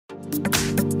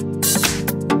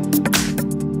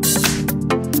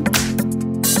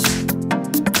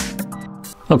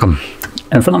Welcome.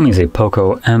 In front of me is a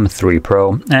POCO M3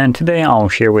 Pro, and today I'll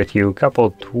share with you a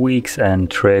couple tweaks and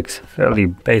tricks, fairly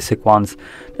basic ones,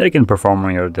 that you can perform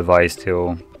on your device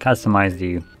to customize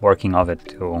the working of it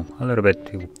to a little bit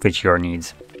to fit your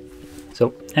needs.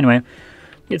 So anyway,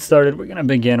 get started. We're gonna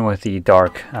begin with the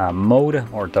dark mode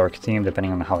or dark theme,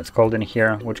 depending on how it's called in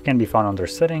here, which can be found under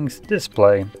settings,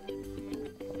 display,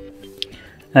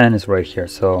 and it's right here,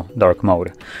 so dark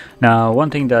mode. Now, one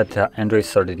thing that Android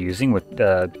started using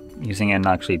and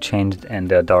actually changed in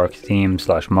the dark theme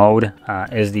 / mode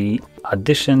is the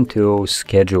addition to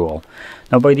schedule.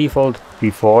 Now, by default,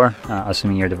 before,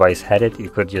 assuming your device had it, you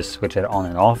could just switch it on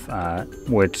and off,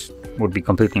 which would be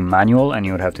completely manual, and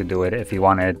you would have to do it if you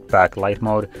wanted back light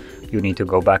mode. You need to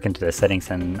go back into the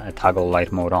settings and toggle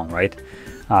light mode on, right?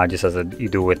 Just as you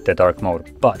do with the dark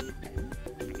mode. But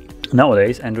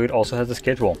nowadays, Android also has a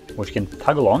schedule, which can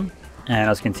toggle on, and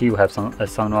as you can see, you have a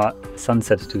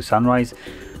sunset to sunrise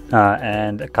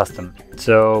and a custom.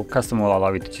 So custom will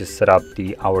allow you to just set up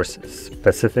the hours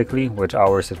specifically, which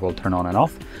hours it will turn on and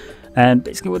off. And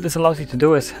basically what this allows you to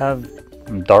do is have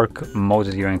dark mode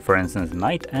during, for instance,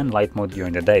 night, and light mode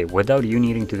during the day, without you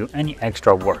needing to do any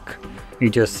extra work. You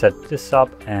just set this up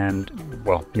and,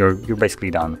 well, you're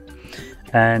basically done.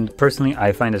 And personally,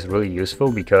 I find this really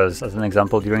useful because, as an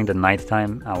example, during the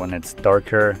nighttime, when it's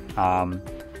darker,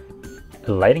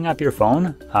 lighting up your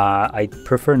phone, I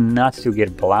prefer not to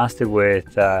get blasted with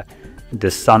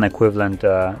the sun equivalent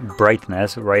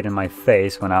brightness right in my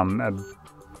face when I'm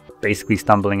basically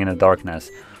stumbling in the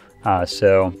darkness.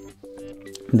 So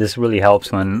this really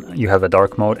helps when you have a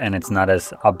dark mode and it's not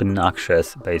as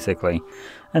obnoxious, basically.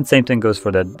 And same thing goes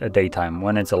for the daytime.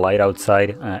 When it's a light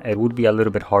outside, it would be a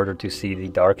little bit harder to see the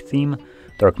dark theme,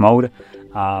 dark mode.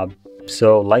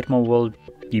 So light mode will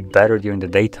be better during the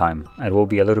daytime. It will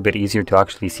be a little bit easier to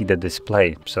actually see the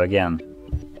display. So again,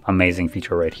 amazing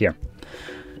feature right here.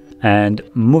 And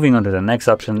moving on to the next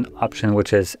option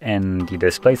which is in the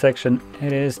display section,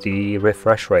 it is the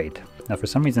refresh rate. Now, for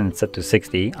some reason it's set to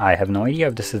 60. I have no idea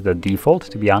if this is the default,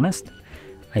 to be honest.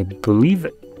 I believe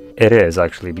it is,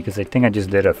 actually, because I think I just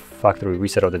did a factory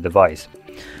reset of the device.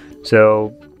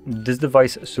 So this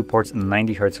device supports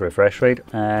 90 Hz refresh rate,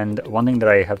 and one thing that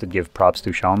I have to give props to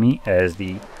Xiaomi is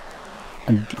the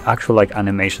actual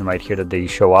animation right here that they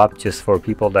show up, just for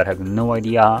people that have no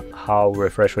idea how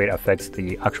refresh rate affects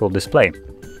the actual display.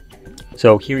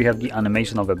 So here you have the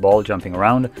animation of a ball jumping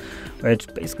around, which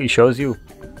basically shows you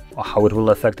how it will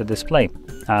affect the display.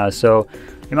 So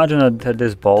imagine that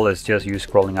this ball is just you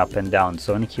scrolling up and down.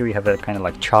 So in here you have it kind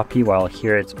of choppy, while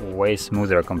here it's way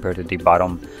smoother compared to the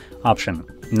bottom option.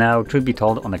 Now, truth be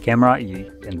told, on the camera,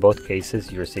 in both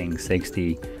cases, you're seeing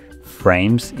 60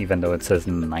 frames, even though it says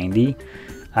 90.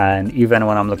 And even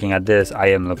when I'm looking at this, I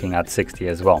am looking at 60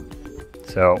 as well.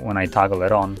 So when I toggle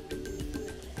it on,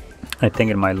 I think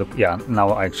it might look, yeah,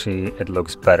 now actually it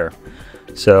looks better.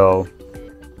 So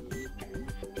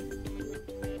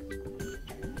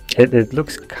it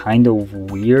looks kind of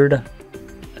weird.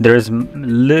 There's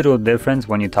little difference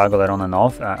when you toggle it on and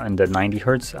off in the 90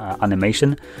 Hz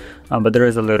animation, but there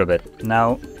is a little bit.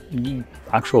 Now, the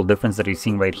actual difference that you're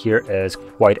seeing right here is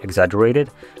quite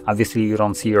exaggerated. Obviously, you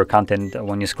don't see your content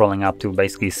when you're scrolling up to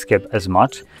basically skip as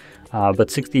much, but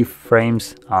 60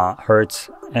 frames hertz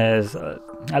is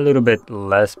a little bit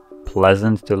less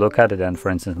pleasant to look at it than, for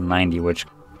instance, 90, which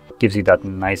gives you that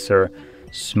nicer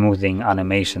smoothing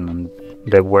animation,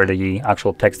 where the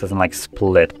actual text doesn't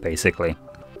split, basically.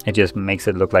 It just makes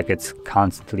it look like it's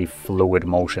constantly fluid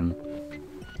motion.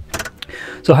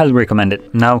 So highly recommend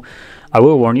it. Now, I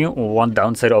will warn you, one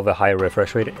downside of a higher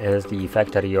refresh rate is the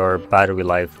fact that your battery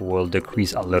life will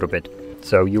decrease a little bit.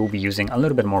 So you'll be using a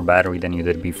little bit more battery than you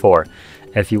did before.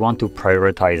 If you want to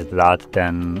prioritize that,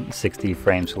 then 60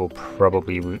 frames will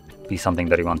probably be something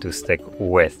that you want to stick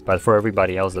with. But for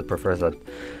everybody else that prefers that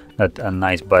a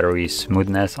nice buttery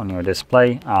smoothness on your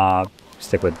display,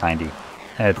 stick with 90.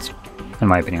 It's, in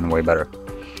my opinion, way better.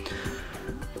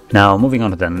 Now, moving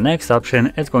on to the next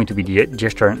option, it's going to be the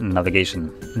gesture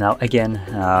navigation. Now, again,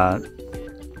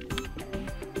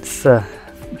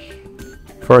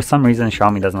 for some reason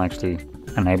Xiaomi doesn't actually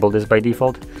enable this by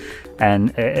default,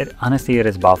 and honestly it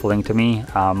is baffling to me.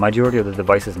 Majority of the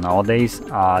devices nowadays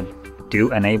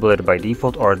do enable it by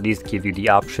default, or at least give you the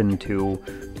option to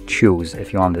choose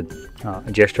if you want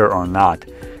a gesture or not.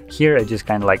 Here it's just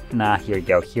kind of nah, here you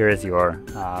go, here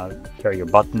are your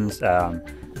buttons,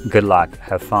 good luck,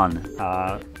 have fun.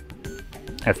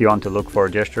 If you want to look for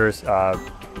gestures,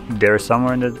 they're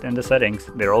somewhere in the settings.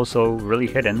 They're also really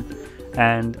hidden,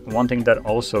 And one thing that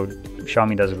also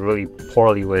Xiaomi does really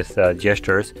poorly with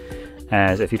gestures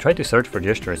is if you try to search for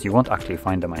gestures, you won't actually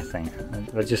find them, I think.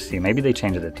 Let's just see, maybe they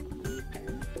changed it.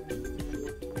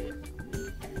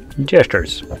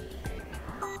 Gestures.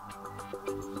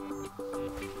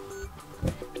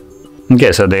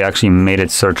 Okay, so they actually made it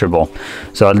searchable,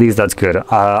 so at least that's good.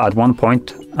 At one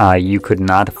point you could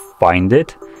not find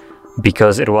it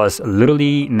because it was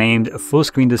literally named full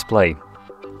screen display,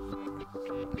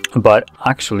 but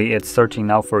actually it's searching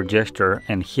now for gesture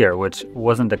in here, which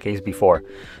wasn't the case before,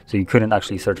 so you couldn't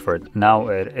actually search for it. Now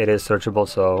it is searchable,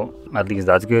 so at least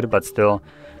that's good, but still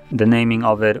the naming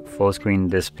of it, full screen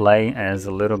display, is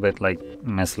a little bit like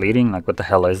misleading. Like, what the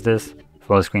hell is this?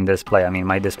 Full screen display. I mean,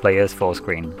 my display is full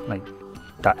screen. Like,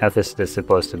 the F is this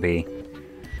supposed to be?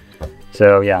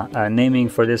 So yeah, naming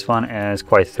for this one is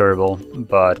quite terrible,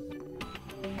 but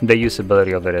the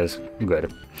usability of it is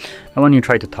good. And when you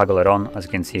try to toggle it on, as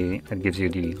you can see, it gives you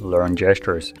the learn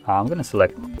gestures. I'm gonna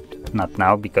select not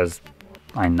now because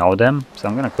I know them, so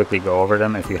I'm gonna quickly go over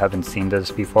them. If you haven't seen this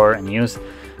before and used,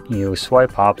 you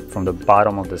swipe up from the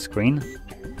bottom of the screen,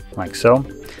 like so.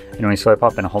 And when you swipe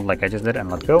up and hold like I just did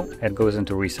and let go, it goes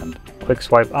into recent. Quick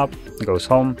swipe up, goes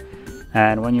home.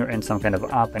 And when you're in some kind of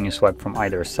app and you swipe from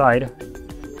either side,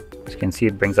 as you can see,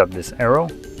 it brings up this arrow.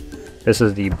 This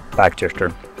is the back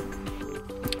gesture.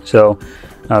 So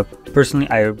personally,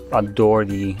 I adore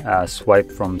the swipe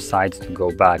from sides to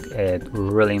go back. It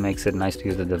really makes it nice to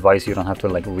use the device. You don't have to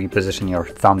like reposition your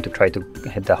thumb to try to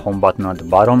hit the home button at the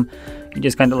bottom. You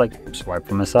just kind of like swipe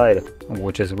from the side,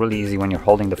 which is really easy when you're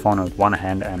holding the phone with one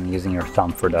hand and using your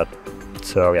thumb for that.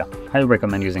 So yeah, highly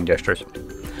recommend using gestures.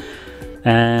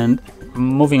 And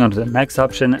moving on to the next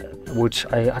option, which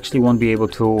I actually won't be able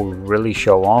to really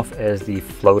show off, is the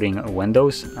floating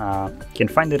windows. You can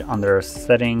find it under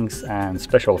settings and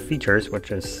special features,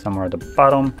 which is somewhere at the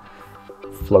bottom.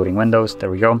 Floating windows, there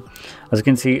we go. As you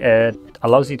can see, it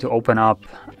allows you to open up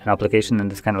an application in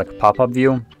this kind of like pop-up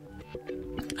view,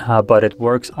 but it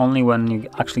works only when you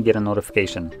actually get a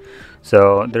notification.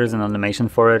 So there's an animation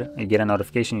for it. You get a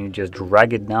notification, you just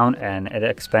drag it down and it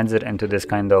expands it into this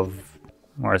kind of,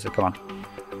 where is it, come on,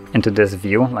 into this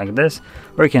view like this,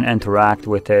 where you can interact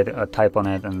with it, type on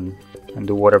it, and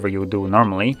do whatever you do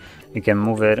normally. You can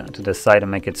move it to the side and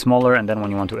make it smaller, and then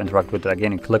when you want to interact with it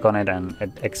again, you click on it and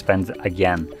it expands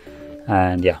again.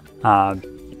 And yeah,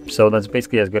 so that's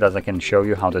basically as good as I can show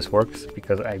you how this works,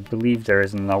 because I believe there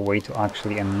is no way to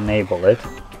actually enable it.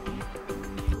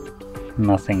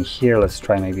 Nothing here. Let's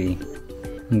try, maybe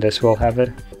this will have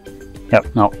it.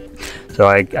 Yep, no. So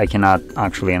I cannot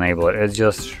actually enable it. It's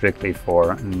just strictly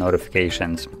for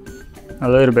notifications. A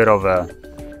little bit of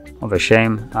a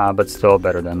shame, but still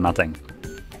better than nothing.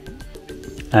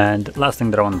 And last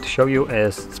thing that I wanted to show you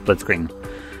is split screen.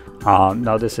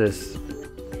 Now this is,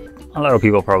 a lot of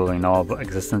people probably know of the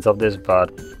existence of this,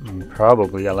 but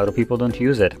probably a lot of people don't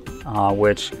use it,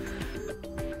 which,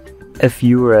 if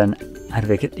you're an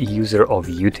advocate user of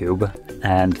YouTube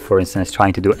and, for instance,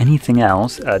 trying to do anything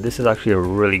else, this is actually a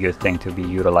really good thing to be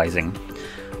utilizing.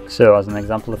 So as an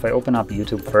example, if I open up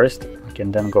YouTube first, I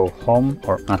can then go home,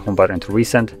 or not home, but into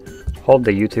recent, hold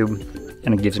the YouTube,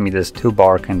 and it gives me this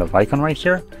 2-bar kind of icon right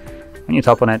here. When you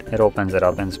tap on it, it opens it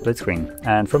up in split screen.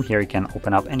 And from here, you can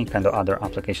open up any kind of other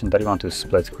application that you want to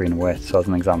split screen with. So as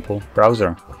an example,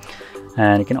 browser.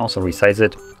 And you can also resize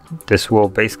it. This will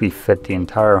basically fit the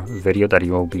entire video that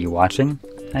you will be watching,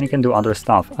 and you can do other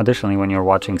stuff. Additionally, when you're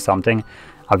watching something,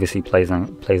 obviously plays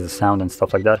the sound and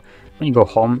stuff like that. When you go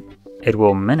home, it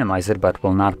will minimize it, but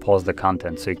will not pause the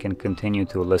content, so you can continue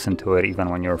to listen to it even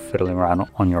when you're fiddling around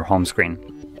on your home screen.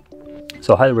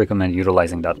 So I highly recommend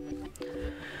utilizing that.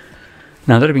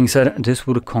 Now, that being said, this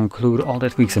would conclude all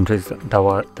that week's tricks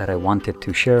that I wanted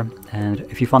to share. And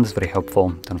if you found this very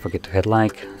helpful, don't forget to hit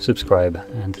like, subscribe,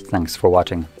 and thanks for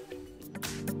watching.